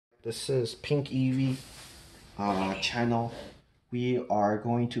This is Pink Eevee channel. We are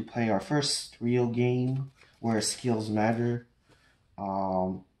going to play our first real game where skills matter.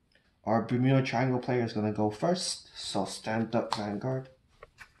 Our Bermuda Triangle player is going to go first, so stand up, vanguard.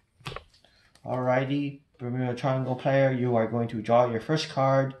 Alrighty, Bermuda Triangle player, you are going to draw your first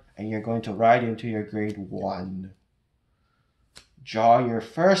card and you're going to ride into your grade 1. Draw your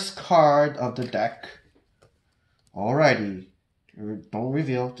first card of the deck. Alrighty. Don't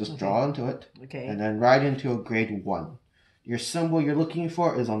reveal, just draw into it. Okay. And then ride into a grade 1. Your symbol you're looking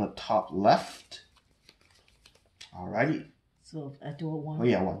for is on the top left. Alrighty. So I do a 1? Oh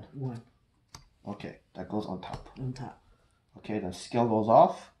yeah, 1. 1. Okay, that goes on top. On top. Okay, then skill goes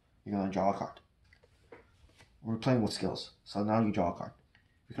off. You're going to draw a card. We're playing with skills. So now you draw a card.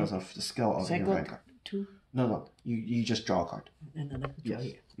 Because of the skill of your vanguard. 2? No. You just draw a card. And then I can draw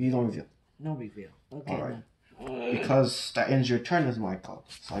here. You don't reveal. No reveal. Okay. Alright. Because that ends your turn is my call.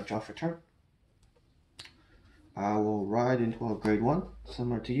 So I draw for turn. I will ride into a grade 1,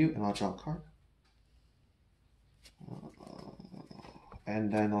 similar to you, and I'll draw a card.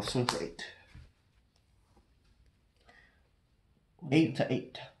 And then I'll swing for 8. 8 to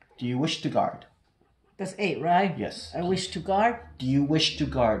 8. Do you wish to guard? That's 8, right? Yes. I wish to guard. Do you wish to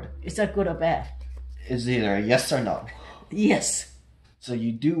guard? Is that good or bad? Is either a yes or no. Yes. So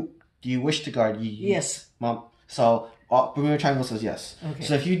you do you wish to guard? Yes. Mom. So Bermuda Triangle says yes. Okay.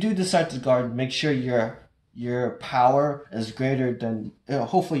 So if you do decide to guard, make sure your power is greater than.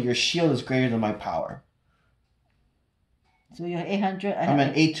 Hopefully your shield is greater than my power. So you're 800. I'm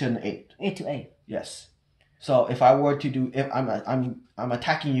an 8 to an 8. 8 to 8. Yes. So if I were to do, if I'm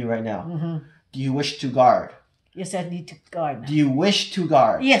attacking you right now. Mm-hmm. Do you wish to guard? Yes, I need to guard now. Do you wish to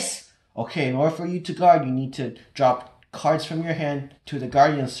guard? Yes. Okay, in order for you to guard, you need to drop cards from your hand to the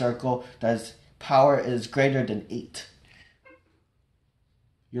guardian circle that's power is greater than 8.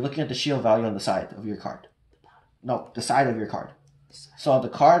 You're looking at the shield value on the side of your card. No, the side of your card. So the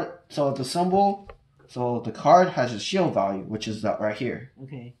card has a shield value, which is that right here.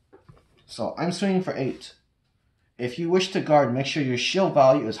 Okay. So I'm swinging for 8. If you wish to guard, make sure your shield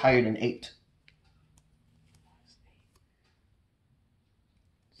value is higher than 8.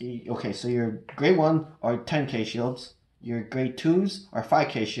 Okay, so your grade 1 are 10k shields. Your grade 2s are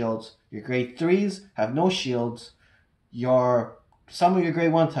 5k shields. Your grade 3s have no shields. Some of your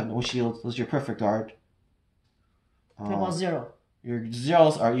grade 1s have no shields. Those are your perfect guard. What about 0? Your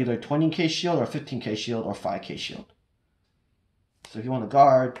 0s are either 20k shield or 15k shield or 5k shield. So if you want to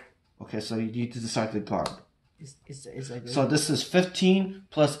guard, okay, so you need to decide to guard. So this is 15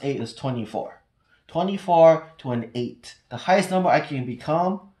 plus 8 is 24. 24 to an 8. The highest number I can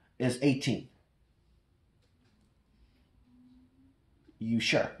become is 18. You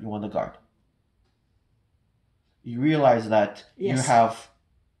sure you want to guard? You realize that yes. You have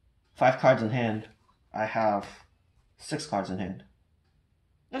 5 cards in hand. I have 6 cards in hand.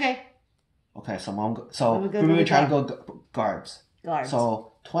 Okay. Okay, so we're trying to go guards. Guards.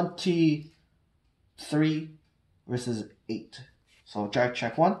 So 23 versus 8. So drag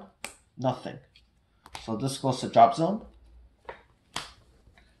check 1, nothing. So this goes to drop zone.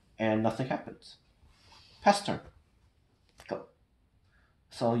 And nothing happens. Pass turn. Go.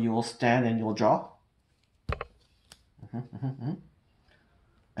 So you will stand and you'll draw. And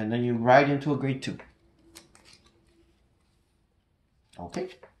then you ride into a grade 2. Okay,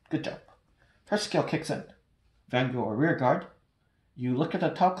 good job. First skill kicks in. Vanguard or rear guard. You look at the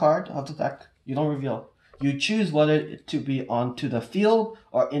top card of the deck. You don't reveal. You choose whether to be onto the field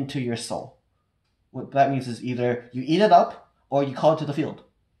or into your soul. What that means is either you eat it up or you call it to the field.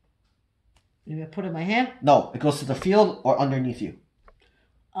 Maybe I put it in my hand? No, it goes to the field or underneath you.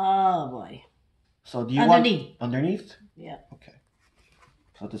 Oh boy. So do you underneath. Want underneath? Yeah. Okay.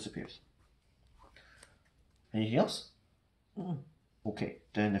 So it disappears. Anything else? Mm. Okay.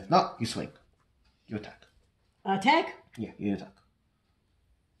 Then if not, you swing. You attack. Attack? Yeah, you attack.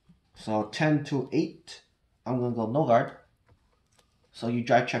 So 10 to 8. I'm gonna go no guard. So you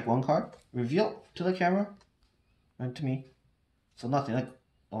drag check 1 card. Reveal to the camera. And to me. So nothing. Like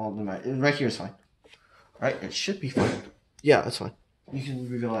right here is fine. Right? It should be fine. Yeah, that's fine. You can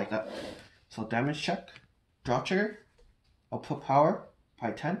reveal like that. So damage check. Draw trigger. I'll put power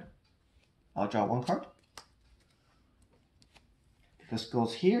by 10. I'll draw 1 card. This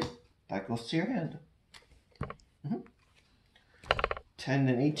goes here. That goes to your hand. 10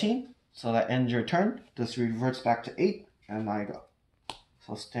 and 18. So that ends your turn. This reverts back to 8. And I go.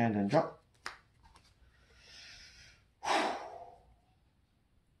 So stand and drop.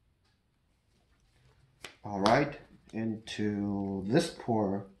 Alright, into this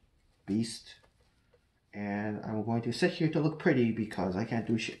poor beast. And I'm going to sit here to look pretty because I can't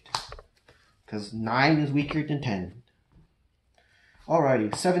do shit. Because 9 is weaker than 10.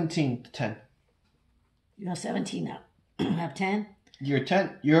 Alrighty, 17 to 10. You have 17 now. I have 10. You're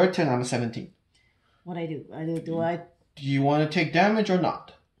 10. You're a 10. I'm a 17. What I do? Do you want to take damage or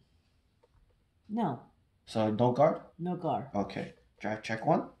not? No. So no guard? No guard. Okay. Drive check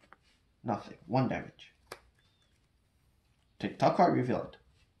 1. Nothing. 1 damage. Take top card, reveal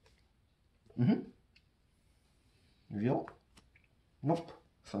it. Reveal. Nope.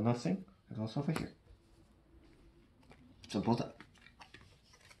 So nothing. It goes over here. Simple as that.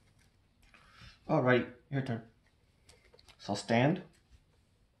 Alright, your turn. So stand.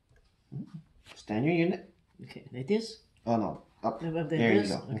 Stand your unit. Okay, like this? Oh no, up. Like There you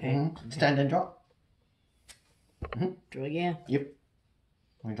this? go. Okay. Stand and draw. Draw again. Yep.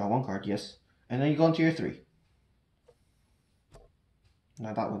 You draw 1 card, yes. And then you go into your 3.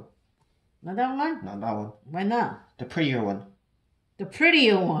 Not that one. Not that one? Not that one. Why not? The prettier one. The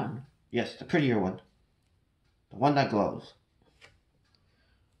prettier one. Yes, the prettier one. The one that glows.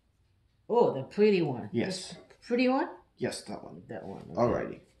 Oh, the pretty one. Yes. This pretty one? Yes, that one. That one. Okay.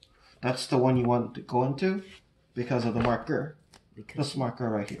 Alrighty. That's the one you want to go into because of the marker. This marker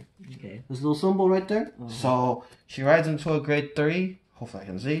right here. Okay. This little symbol right there. So she rides into a grade 3. Hopefully I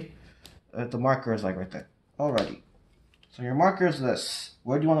can see. The marker is like right there. Alrighty. So your marker is this.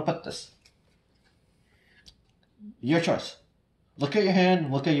 Where do you want to put this? Your choice. Look at your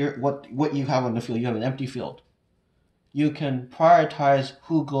hand. Look at your what you have on the field. You have an empty field. You can prioritize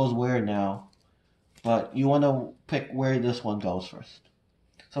who goes where now, but you want to pick where this one goes first.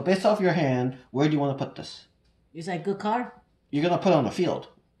 So based off your hand, where do you want to put this? Is that a good card? You're gonna put it on the field.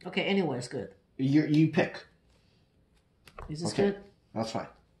 Okay, anywhere is good. You pick. Is this Okay. good? That's fine.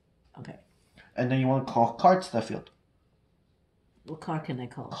 Okay. And then you want to call cards to the field. What card can I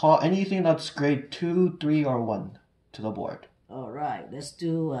call? Call anything that's grade 2, 3, or 1 to the board. Alright, let's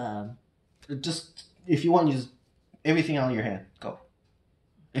do Just if you want, use everything out of your hand. Go.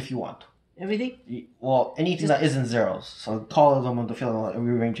 If you want. everything? Well, anything that isn't zeros. So call them on the field and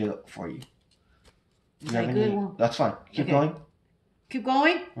rearrange it for you. Is that a good one? That's fine. Keep Okay. going. Keep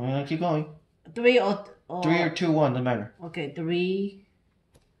going? Keep going. 3 or 3 or 2, 1, doesn't matter. Okay, 3.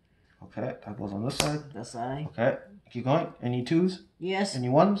 Okay, that goes on this side. That side. Okay, keep going. Any 2s? Yes. Any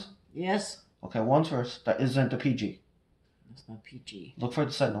 1s? Yes. Okay, 1s first. That isn't a PG. That's not PG. Look for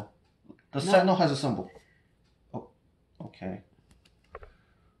the sentinel. The sentinel has a symbol. Oh, okay.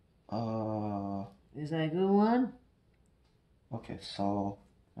 Is that a good one? Okay, so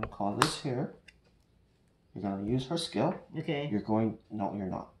I'm gonna call this here. You're gonna use her skill. Okay. You're going. No, you're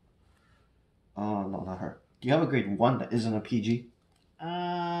not. No, not her. Do you have a grade 1 that isn't a PG?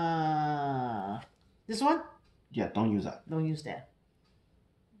 This one? Yeah, don't use that. Don't use that.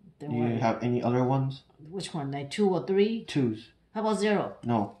 Then Do you what? have any other ones? Which one? Like 2 or 3? 2s. How about 0?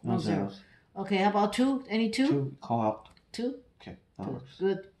 No, no No zero. zeros. Okay, how about 2? Any 2? 2, call out. 2? Okay, that Good. works.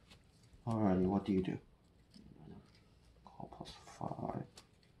 Good. Alrighty, what do you do? Call +5.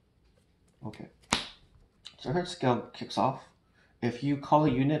 Okay. So her skill kicks off. If you call a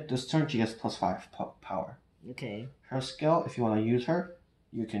unit this turn, she gets +5 power. Okay. Her skill, if you want to use her,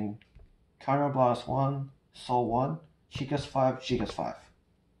 you can counter blast 1, soul 1. She gets 5, she gets 5.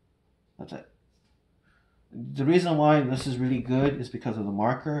 That's it. The reason why this is really good is because of the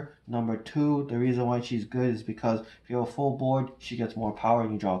marker. Number 2, the reason why she's good is because if you have a full board, she gets more power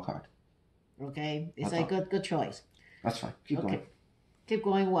and you draw a card. Okay. It's That's a good choice. That's fine. Keep Okay. going. Keep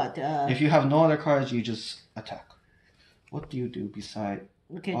going what? If you have no other cards, you just attack. What do you do beside...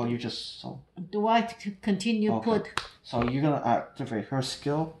 Okay. Oh, you just... So Do I continue Okay. put? So you're going to activate her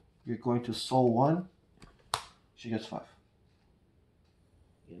skill. You're going to soul 1. She gets 5.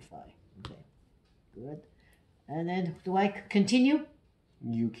 You're 5. Okay. Good. And then do I continue?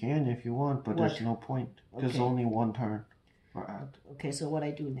 You can if you want, but What? there's no point. There's Okay. only one turn for act. Okay, so what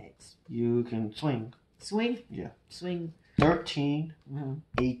I do next? You can swing. Swing? Yeah. Swing. 13, Uh-huh.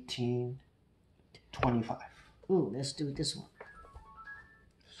 18, 25. Ooh, let's do this one.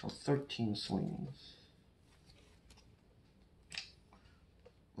 So 13 swings.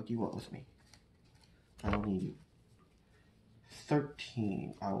 What do you want with me? I don't need you.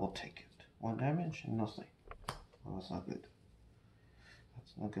 13. I will take it. 1 damage? Nothing. Well, that's not good.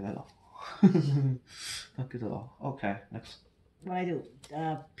 That's not good at all. Not good at all. Okay, next. What I do?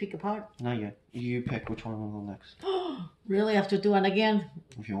 Pick apart? Not yet. You pick which one will go next. Really? I have to do it again?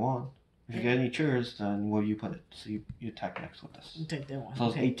 If you want. If you get any triggers, then where do you put it? So you attack next with this. I'll take that one. So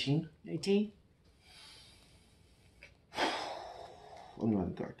it's 18. 18?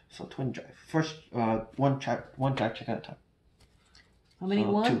 Vanguard. So twin drive. First, one track check at a time. How many?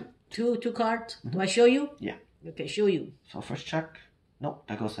 So 1? 2. Two cards. Do I show you? Yeah. Okay, show you. So first check. Nope,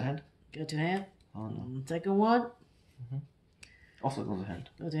 that goes to hand. Go to hand. Oh no. Second one. Also goes to hand.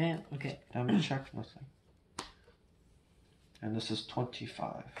 Go to hand. Okay. Damage check, nothing. And this is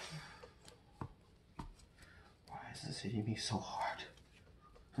 25. Why is this hitting me so hard?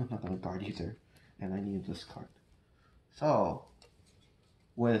 I'm not gonna guard either. And I need this card. So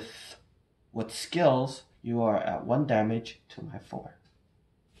with skills, you are at 1 damage to my 4.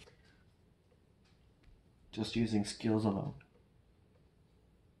 Just using skills alone.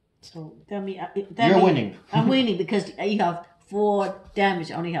 So that means you're winning. I'm winning because you have 4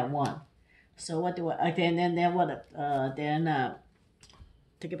 damage. I only have 1. So what do I? Okay, and then what?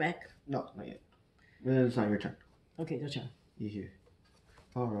 Take it back. No, not yet. It's not your turn. Okay, your turn. You here.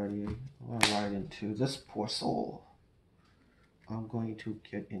 Alrighty, I'm gonna ride into this poor soul. I'm going to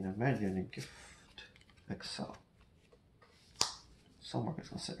get an imaginary gift. Excel. Somewhere it's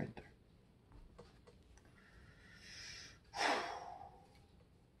gonna sit right there.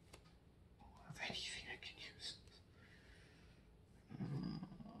 Don't have anything I can use.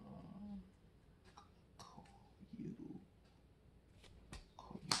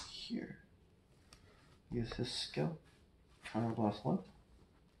 Call you here. Use this skill. Counterblast 1.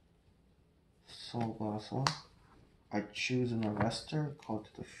 Soul Blast 1. I choose an arrestor, call to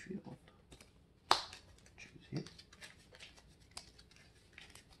the field. Choose here.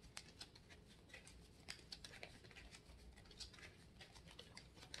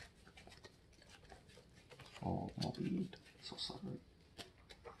 Oh, my lead. So sorry.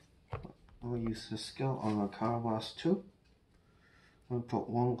 I'll use this skill on a Counterblast 2. I'm going to put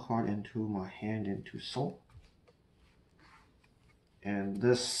 1 card into my hand into Soul. And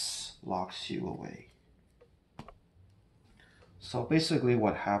this locks you away. So basically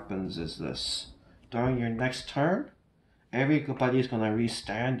what happens is this. During your next turn, everybody is going to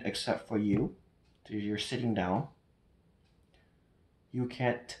restand except for you. So you're sitting down. You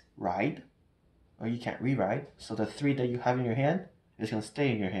can't ride, or you can't re-ride. So the 3 that you have in your hand is going to stay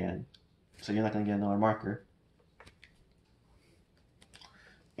in your hand. So you're not going to get another marker.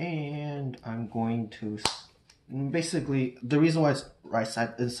 And I'm going to... Basically, the reason why it's right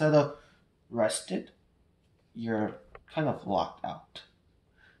side, instead of rested, you're kind of locked out.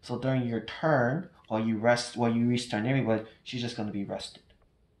 So during your turn, while you restart everybody, she's just going to be rested.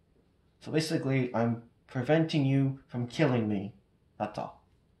 So basically, I'm preventing you from killing me. That's all.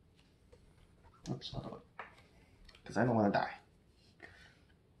 Oops, other way. Because I don't want to die.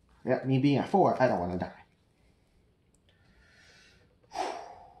 Yeah, me being at 4, I don't want to die.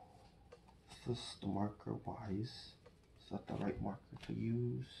 Is this the marker wise? Is that the right marker to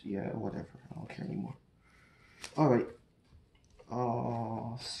use? Yeah, whatever. I don't care anymore. Alright.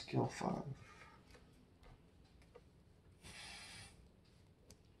 Skill 5.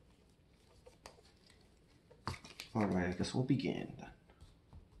 Alright, I guess we'll begin then.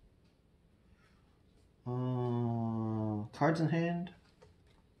 Cards in hand.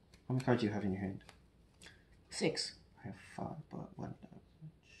 How many cards do you have in your hand? 6. I have 5, but 1 damage.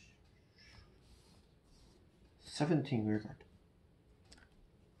 17 rear guard.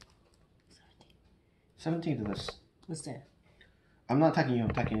 17 to this. What's that? I'm not attacking you, I'm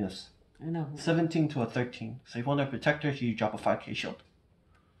attacking this. I know. 17 to a 13. So if you want to protect her, you drop a 5k shield.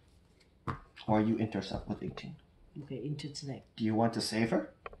 Or you intercept with 18. Okay, intercept. Do you want to save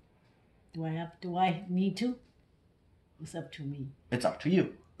her? Do I need to? It's up to me. It's up to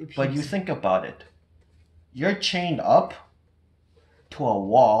you. But you think about it. You're chained up to a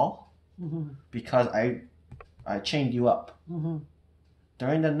wall because I chained you up.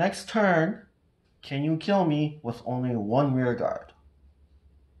 During the next turn, can you kill me with only 1 rear guard?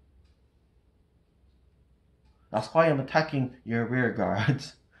 That's why I'm attacking your rear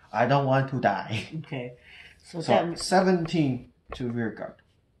guards. I don't want to die. Okay. So 17 to rear guard.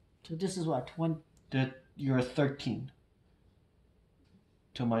 So this is what? 1? You're 13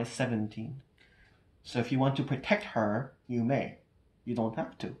 to my 17. So if you want to protect her, you may. You don't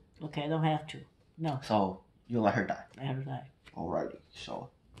have to. Okay, I don't have to. No. So you let her die. I have to die. Alrighty. So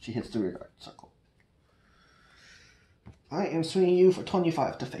she hits the rear guard circle. I am swinging you for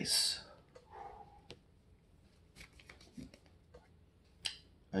 25 to face.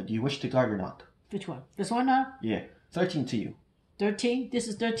 Do you wish to guard or not? Which one? This one now? Yeah. 13 to you. 13? This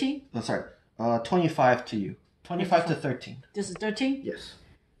is 13? Oh, sorry. 25 to you. 25 to 13. This is 13? Yes.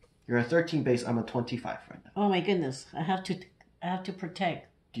 You're a 13 base. I'm a 25 right now. Oh my goodness. I have to protect.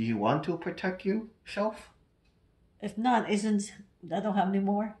 Do you want to protect you, Shelf? If not, I don't have any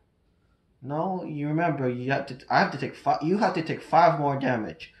more? No, you remember I have to take 5. You have to take 5 more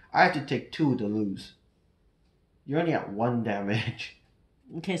damage. I have to take 2 to lose. You're only at 1 damage.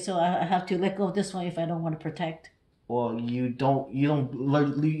 Okay, so I have to let go of this one if I don't want to protect. Well, you don't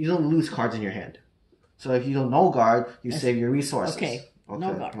lose cards in your hand. So if you don't no guard, you save your resources. Okay.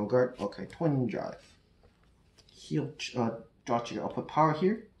 No guard. No guard. Okay. Twin drive. Heal. Draw trigger. I'll put power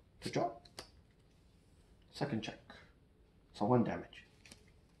here to draw. Second check. So 1 damage.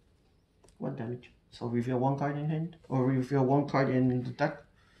 1 damage. So reveal 1 card in hand, or reveal 1 card in the deck.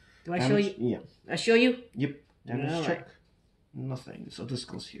 Do I show you? Yeah. I show you? Yep. Damage All check. right. Nothing. So this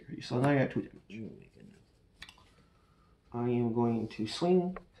goes here. So now you have 2 damage. I am going to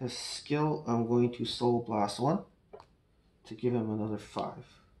swing his skill. I'm going to Soul Blast 1 to give him another 5.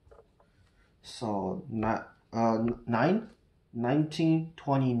 So 9, 19,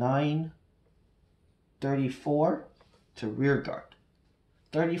 29, 34 to rear guard.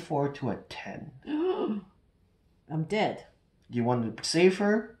 34 to a 10. I'm dead. Do you want to save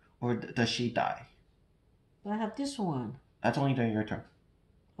her, or does she die? But I have this one. That's only during your turn.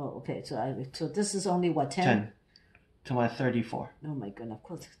 Oh, okay. So this is only what, 10? 10 to my 34. Oh my goodness, of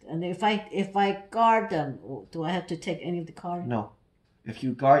course. And if I guard them, do I have to take any of the card? No. If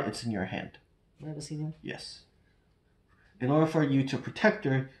you guard, it's in your hand. Never seen it. Yes. In order for you to protect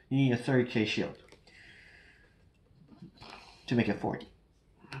her, you need a 30k shield to make it 40.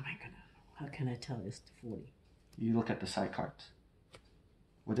 Oh my goodness. How can I tell it's 40? You look at the side cards.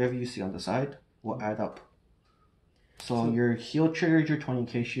 Whatever you see on the side will add up. So your heal triggers your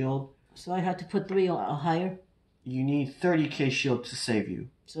 20k shield. So I have to put 3 or higher? You need 30k shield to save you.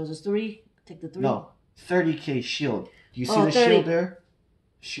 So there's 3? Take the 3? No, 30k shield. Do you see the 30. shield there?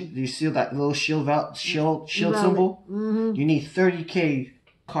 Do you see that little shield symbol? Mm-hmm. You need 30k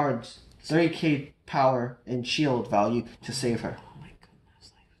cards, 30k power and shield value to save her. Oh my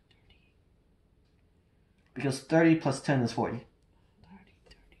goodness, like 30. Because 30 plus 10 is 40.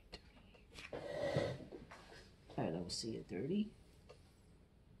 30. I don't see it. 30.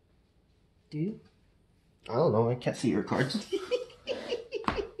 Do you? I don't know. I can't see your cards.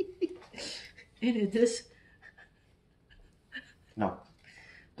 And it is. No.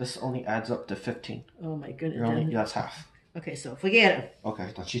 This only adds up to 15. Oh my goodness. That's half. Okay, so forget it.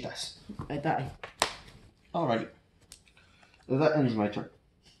 Okay, then she dies. I die. Alrighty. So that ends my turn.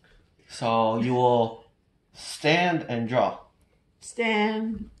 So you will stand and draw.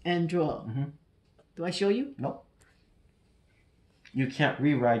 Stand and draw. Mm-hmm. Do I show you? Nope. You can't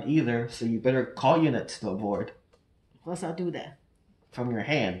rewrite either, so you better call units to the board Plus I'll do that. from your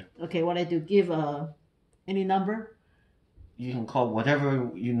hand. Okay, what I do, give any number? You can call whatever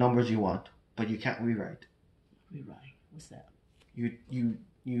numbers you want, but you can't rewrite. Rewrite. What's that? You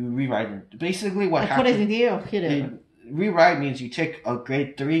rewrite it. Basically what I happens... put it in here or hit it? Rewrite means you take a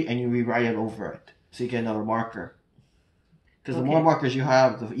grade 3 and you rewrite it over it. So you get another marker. Because the more markers you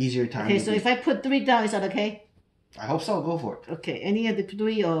have, the easier time Okay, so if I put 3 down, is that okay? I hope so. Go for it. Okay, any of the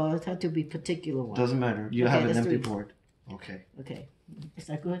 3 or it have to be particular one? Doesn't matter. You Okay, have an that's empty 3. board. Okay. Okay. Is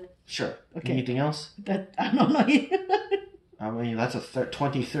that good? Sure. Okay. Anything else? That I don't know. I mean, that's a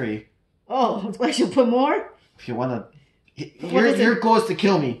 23. Oh, I should put more? If you want to... What is Your it? goal is to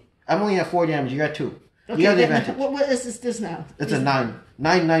kill me. I'm only at 4 damage. You got 2. Okay, You have the then, advantage. what is this now? It's a 9.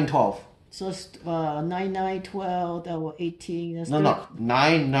 9, 9, 12. So it's 9, 9, 12, that was 18. That's No.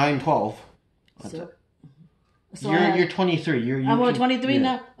 9, 9, 12. That's So, it. so You're 23. I'm on 23 yeah.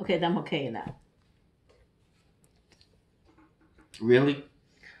 now? Okay, then I'm okay now. Really?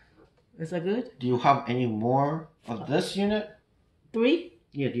 Is that good? Do you have any more of this unit? 3?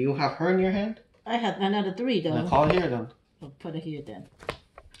 Yeah, do you have her in your hand? I have another 3 Then though. call it here then. I'll put it here then.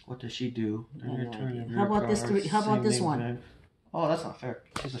 What does she do? I have no idea. your How about this cards, 3? How about this same one? event. Oh, that's not fair.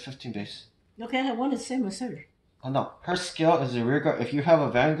 She's a 15 base. Okay, I have one the same as her. Oh no, her skill is a rear guard. If you have a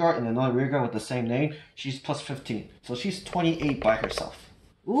vanguard and another rear guard with the same name, she's plus 15. So she's 28 by herself.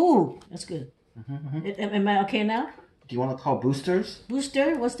 Ooh, that's good. Mm-hmm. Am I okay now? Do you want to call boosters?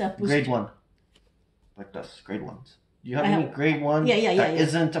 Booster? What's that booster? Grade 1. Like this, grade 1s. Do you have I any have- grade 1 Yeah. that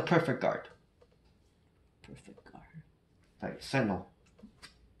isn't a perfect guard? Perfect guard. Like Sentinel.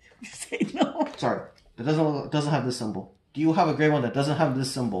 Say no. Sorry, that doesn't have this symbol. Do you have a grade 1 that doesn't have this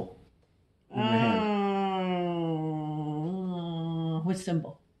symbol in your hand? Which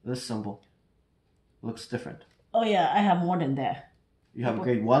symbol? This symbol looks different. Oh yeah, I have more than that. You have a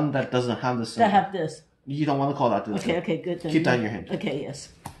grade 1 that doesn't have this symbol. I have this. You don't want to call that this. Okay, good. Then. Keep that in your hand. Okay, yes.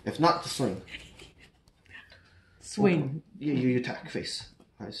 If not, to swing. Swing. You attack face.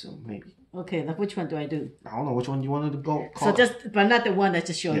 I assume maybe. Okay, now which one do I do? I don't know which one you wanted to go. Call. So just, but not the one I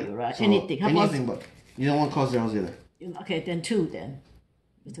just showed Yeah, you, right? so Anything. How anything but. You don't want to call zeros either. about? Okay, then 2 then.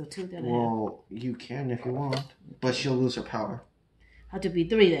 So 2 then. Well, you can if you want, but she'll lose her power. Have to be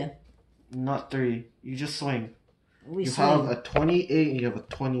 3 then. Not 3. You just swing. We You swing. have a 28 and you have a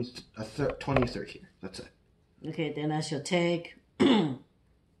 23rd here. That's it. Okay, then I shall take.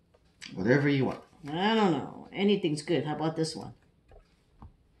 Whatever you want. I don't know. Anything's good. How about this one?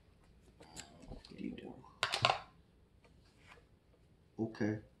 What do you do?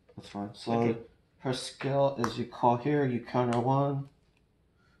 Okay, that's fine. So Okay. her skill is you call here, you counter 1,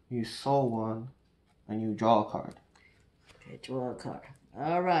 you soul 1, and you draw a card. Okay, draw a card.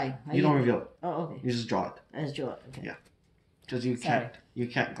 All right. You don't reveal it. Oh, okay. You just draw it. Let's draw it. Okay. Yeah. Because you Sorry.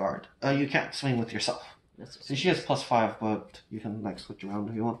 can't guard. You can't swing with yourself. So she has +5, but you can like switch around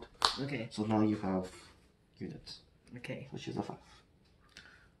if you want. Okay. So now you have units. Okay. So she's a 5.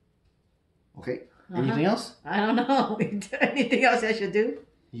 Okay. Anything else? I don't know. Anything else I should do?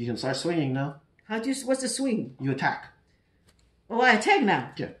 You can start swinging now. What's the swing? You attack. Oh, I attack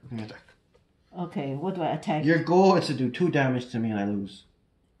now. Yeah, you can attack. Okay, what do I attack? Your goal is to do 2 damage to me and I lose.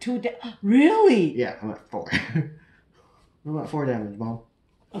 Really? Yeah, I'm at 4. I'm at 4 damage, Mom.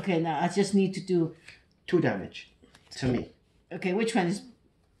 Okay, now I just need to do 2 damage to me. Okay, which one is?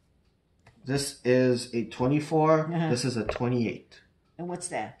 This is a 24. This is a 28. And what's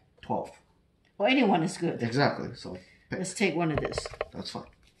that? 12. Well, anyone is good. Exactly. So pick. Let's take one of this. That's fine.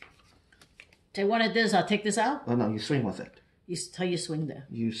 Take one of this. I'll take this out. Oh no, you swing with it. How you swing there?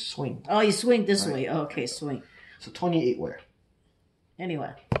 You swing. Oh, you swing this Right. way. Okay, swing. So 28 where?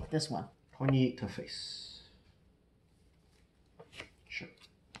 Anyway, this one. 28 to face. Sure.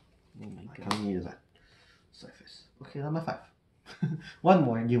 Oh my I god. don't need that. Side face. Okay, I'm at 5. One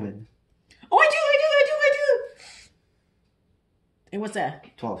more and you win. Oh, I do. And what's that?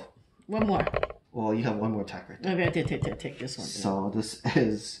 12. One more. Well, you have one more attack right there. Okay, take this one. So this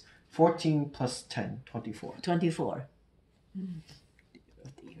is 14 plus 10, 24. 24.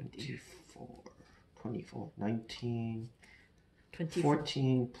 24, 19, 24.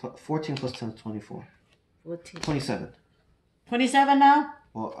 14 plus 10 is 24. 14. 27. 27 now?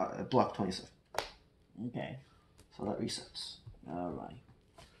 Well, I blocked 27. Okay. So that resets. All right.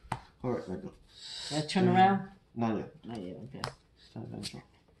 Alright, there we go. Let's turn around. Not yet. Not yet. Okay. Stand and draw.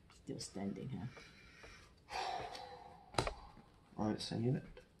 Still standing, huh? Alright, same unit.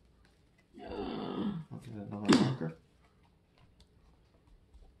 I'll give it another marker.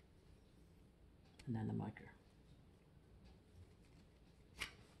 Another marker.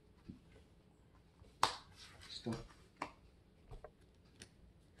 Still.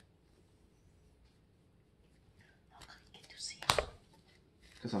 How come you get to see?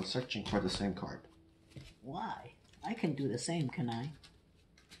 Because I'm searching for the same card. Why? I can do the same, can I?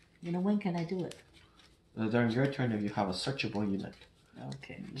 You know, when can I do it? During your turn, if you have a searchable unit,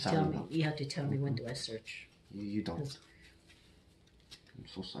 Okay. You Sorry, tell me. no. You have to tell me when do I search. you don't. I'm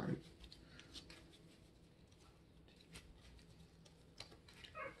so sorry.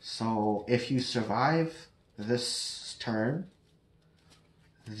 So if you survive this turn,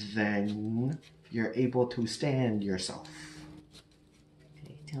 then you're able to stand yourself.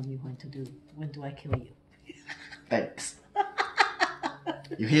 Okay, tell me when to do. When do I kill you? Thanks.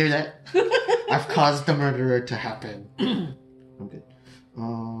 You hear that? I've caused the murderer to happen. I'm good.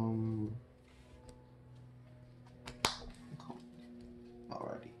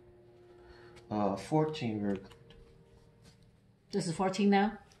 Alrighty. 14. We're good. This is 14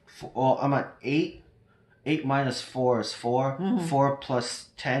 now? Well, I'm at 8. 8 minus 4 is 4. 4 plus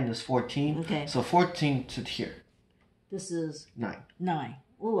 10 is 14. Okay. So 14 to here. This is 9. 9.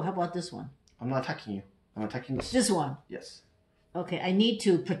 Oh, how about this one? I'm not attacking you. I'm attacking this. This one. Yes. Okay, I need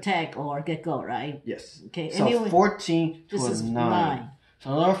to protect or get go, right? Yes. Okay, So anyway, 14 to this a is 9. 9. So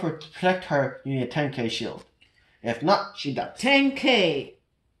in order to protect her, you need a 10k shield. If not, she dies. 10k.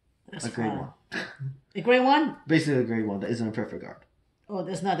 That's A grey fine. one. A gray one? Basically a grey one that isn't a perfect guard. Oh,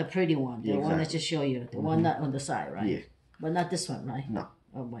 that's not the pretty one. The Yeah, one that exactly. just show you. The one not on the side, right? Yeah. But not this one, right? No.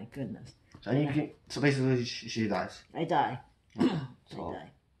 Oh my goodness. So basically she dies. I die. So I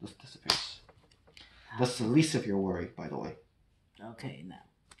die. this disappears. That's the least of your worry, by the way. Okay, now.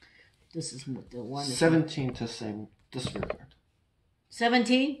 This is the one. 17 to same disregard.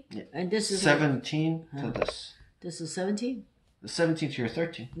 17? Yeah. And this is 17 to this. This is 17? The 17 to your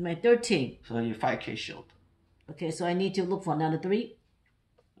 13. My 13. So you 5k shield. Okay, so I need to look for another 3?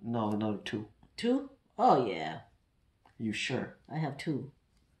 No, another 2. 2? Oh, yeah. You sure? I have 2.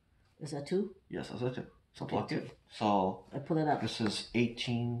 Is that 2? Yes, that's a 2. So Okay, block 2. it. So I pull it up. this is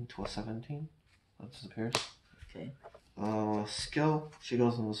 18 to a 17. That disappears. Okay. Skill. She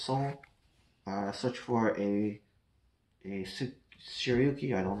goes in the soul. Search for a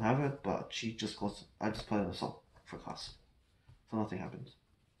Shiryuki. I don't have it, but she just goes. I just put it in the soul for cost. So nothing happens.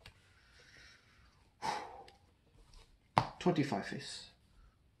 25 face.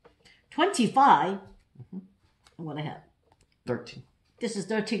 25? What I have? 13. This is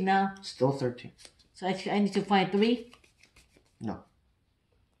 13 now. Still 13. So I need to find 3. No.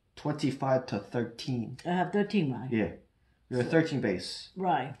 25 to 13. I have 13, right? Yeah. You're a 13 base.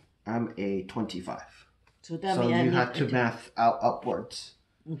 Right. I'm a 25. So that So means you have to math out upwards.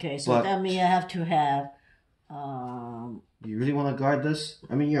 Okay, so But that means I have to have. You really want to guard this?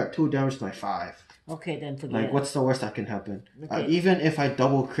 I mean, you're at 2 damage to my 5. Okay, then forget Like, it. what's the worst that can happen? Okay. Even if I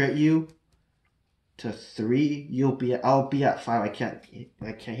double crit you to 3, I'll be at 5. I can't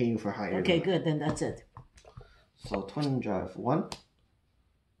hit you for higher. Okay, good. Then that's it. So twin drive 1.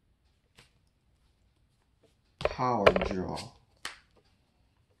 Power draw.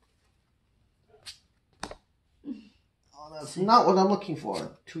 Oh, that's not what I'm looking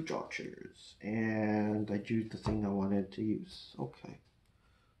for. 2 draw triggers. And I drew the thing I wanted to use. Okay.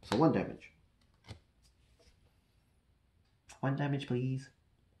 So 1 damage. 1 damage, please.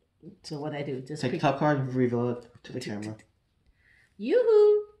 So what I do? Just take the top card and reveal it to the camera.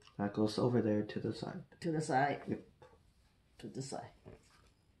 Yoo-hoo! That goes over there to the side. To the side. Yep. To the side.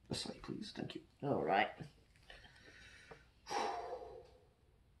 The side, please. Thank you. All right.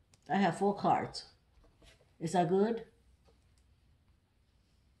 I have 4 cards. Is that good?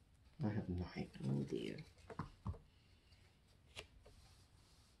 I have 9. Oh dear.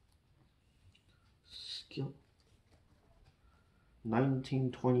 Skill.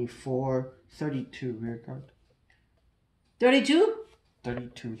 19, 24, 32 rear guard. 32?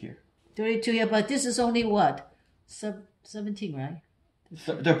 32 here. 32, yeah, but this is only what? 17, right?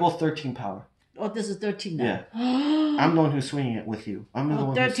 They're both 13 power. Oh, this is 13 now. Yeah. I'm the one who's swinging it with you. I'm the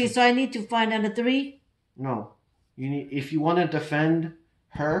one 13, so I need to find another 3? No. If you want to defend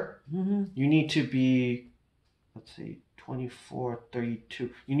her, you need to be, let's see, 24, 32.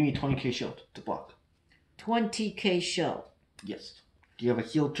 You need 20k shield to block. 20k shield. Yes. Do you have a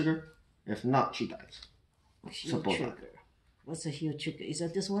heal trigger? If not, she dies. Heal trigger. What's a heal trigger? Is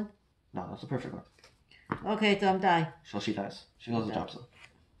that this one? No, that's a perfect one. Okay, so I'm die. So she dies. She goes to the top zone.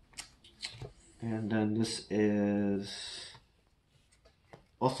 And then this is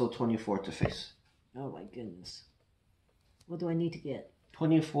also 24 to face. Oh my goodness. What do I need to get?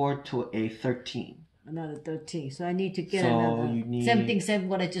 24 to a 13. Another 13. So I need to get so another. You need Same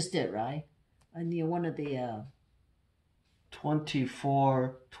what I just did, right? I need one of the.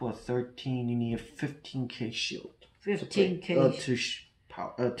 24 to a 13. You need a 15k shield. 15k.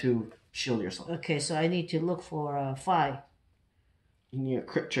 To shield yourself. Okay, so I need to look for 5. You need a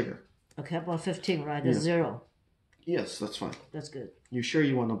crit trigger. Okay, how about 15, right? That's 0. Yes, that's fine. That's good. You sure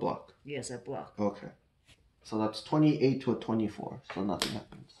you want to block? Yes, I block. Okay. So that's 28 to a 24. So nothing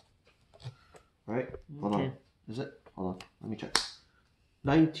happens. Right? Hold on. Is it? Hold on. Let me check.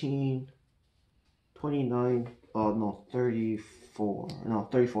 19, 29, oh no, 34. No,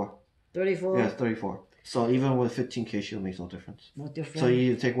 34. 34? Yeah, 34. So even with 15k shield makes no difference. No difference. So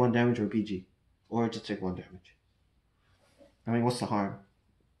you either take 1 damage or PG. Or just take 1 damage. I mean, what's the harm?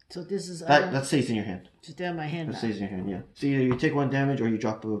 So this is... That stays in your hand. Just in my hand That now. stays in your hand, yeah. So either you take 1 damage or you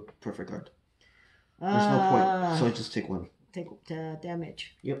drop a perfect card. There's no point. So just take 1. Take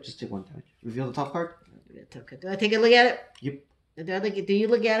damage. Yep, just take 1 damage. Reveal the top card. Do I take a look at it? Yep. Do you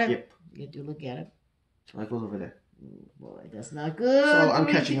look at it? Yep. You do look at it. So that goes over there. Boy, that's not good. So I'm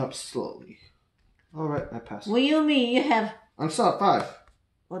catching up slowly. Alright, I passed. What do you mean? You have... I'm still at 5.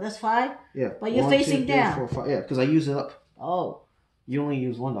 Oh, that's 5? Yeah. But you're 1, facing 2, 3, down. 4, 5. Yeah, because I use it up. Oh. You only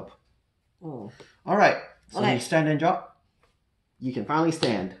use 1 up. Oh. Alright. So Okay. you stand and drop. You can finally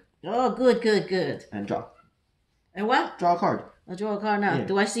stand. Oh, good. And draw. And what? Draw a card. I'll draw a card now. Yeah.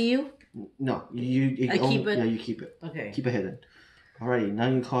 Do I see you? No. I keep it? Yeah, you keep it. Okay. Keep it hidden. Alrighty, now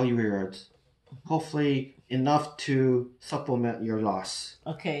you call your rear guards. Hopefully enough to supplement your loss.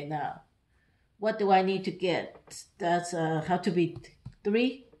 Okay, now. What do I need to get? That's how to beat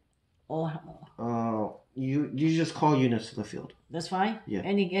 3? Or... You just call units to the field. That's fine? Yeah.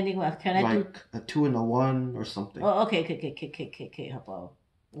 Any can I do... Like a 2 and a 1 or something. Oh, okay. How about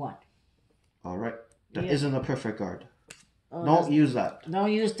 1? Alright. That isn't a perfect guard. Oh, Don't use that.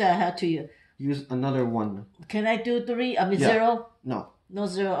 Don't use that. How to... Use another 1. Can I do 3? I mean Yeah. 0? No. No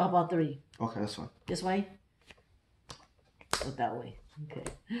 0. How about 3? Okay, that's fine. This way? Or that way? Okay.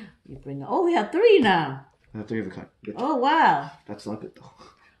 You bring... Oh, we have 3 now. I have 3 of a kind. Good. Oh, wow. That's not good though.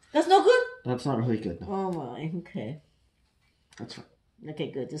 That's no good? That's not really good. No. Oh, my. Okay. That's fine.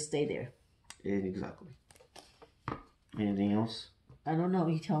 Okay, good. Just stay there. Exactly. Anything else? I don't know.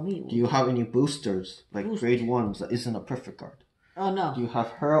 You tell me. Do you have any boosters? Like grade 1s that isn't a perfect guard? Oh, no. Do you have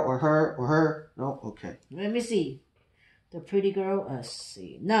her or her or her? No? Okay. Let me see. The pretty girl. Let's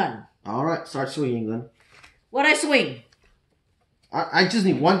see. None. Alright, start swinging then. What I swing? I just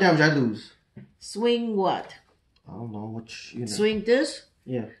need 1 damage, I lose. Swing what? I don't know which unit. Swing this?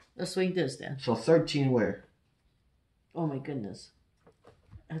 Yeah. Let's swing this then. So 13 where? Oh my goodness.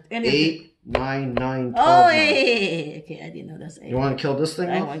 8, 9, 9, 12. Oh, 9. hey. Okay, I didn't know that's 8. You want to kill this thing?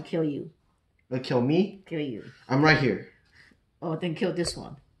 I want to kill you. Kill me? Kill you. I'm right here. Oh, then kill this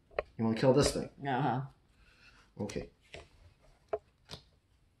one. You want to kill this thing? Uh-huh. Okay.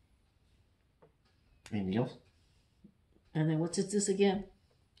 Anything else? And then what's this again?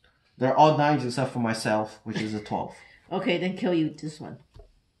 They're all 9s except for myself, which is a 12. Okay, then kill you this one.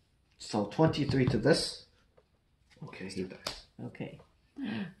 So 23 to this. Okay, he dies. Okay.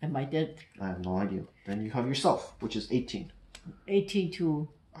 Am I dead? I have no idea. Then you have yourself, which is 18. 18 to...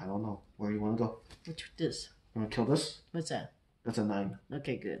 I don't know. Where do you want to go? What's this? You want to kill this? What's that? That's a 9.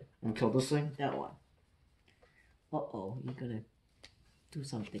 Okay, good. You want to kill this thing? That one. Uh-oh, you're gonna do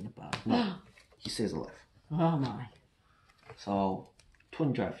something about it. No. He stays alive. Oh my. So,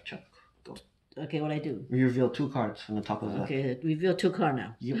 twin drive check. Go. Okay, what I do? You reveal 2 cards from the top of the deck. Okay, reveal 2 cards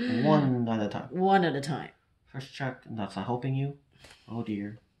now. You, one at a time. One at a time. First check, that's not helping you. Oh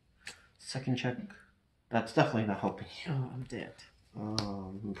dear. Second check, that's definitely not helping you. Oh, I'm dead.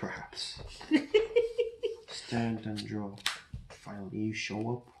 Perhaps. Stand and draw. Finally, you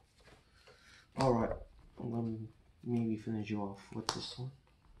show up. Alright, I'm gonna maybe finish you off with this one.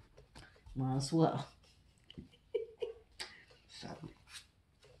 Might as well. Sadly.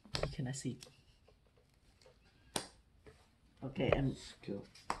 Can I see? Okay, and Skill.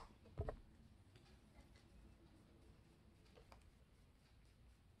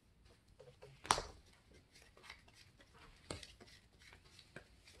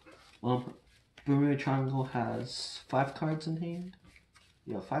 Bermuda Triangle has 5 cards in hand.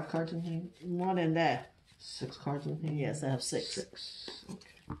 You have 5 cards in hand? more than that. 6 cards in hand? Yes, I have 6. 6.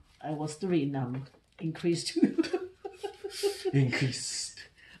 Okay. I was 3 now. Increased to... Increased.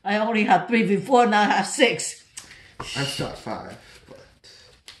 I only had 3 before, now I have 6. I'm still at 5, but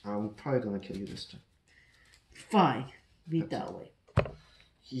I'm probably gonna kill you this time. Fine. Be that way.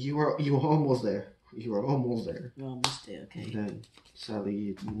 You were almost there. You were almost there. You're almost there, okay. And then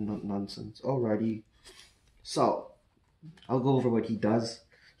sadly nonsense. Alrighty. So I'll go over what he does.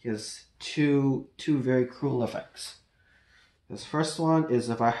 He has two very cruel effects. His first one is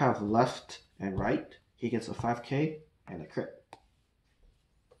if I have left and right, he gets a 5k and a crit.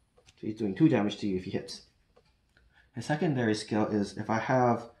 So he's doing 2 damage to you if he hits. His secondary skill is if I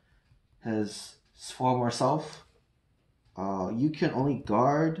have his former self, you can only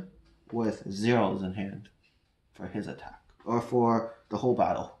guard with 0s in hand for his attack or for the whole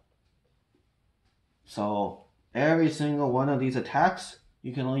battle. So every single one of these attacks,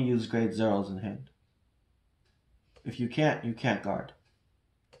 you can only use grade 0s in hand. If you can't, you can't guard.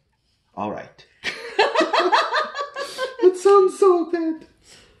 Alright. It sounds so bad.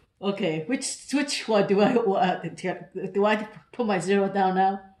 Okay, which one do I put my 0 down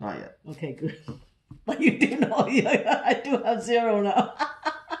now? Not yet. Okay, good. But you do know I do have 0 now.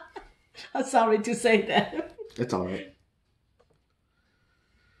 I'm sorry to say that. It's alright.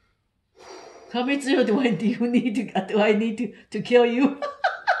 How many 0 do I need to kill you?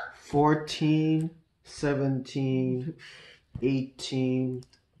 14, 17, 18,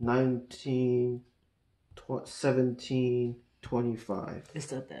 19, 17, 25. Is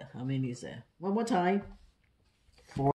that there? How many is there? One more time.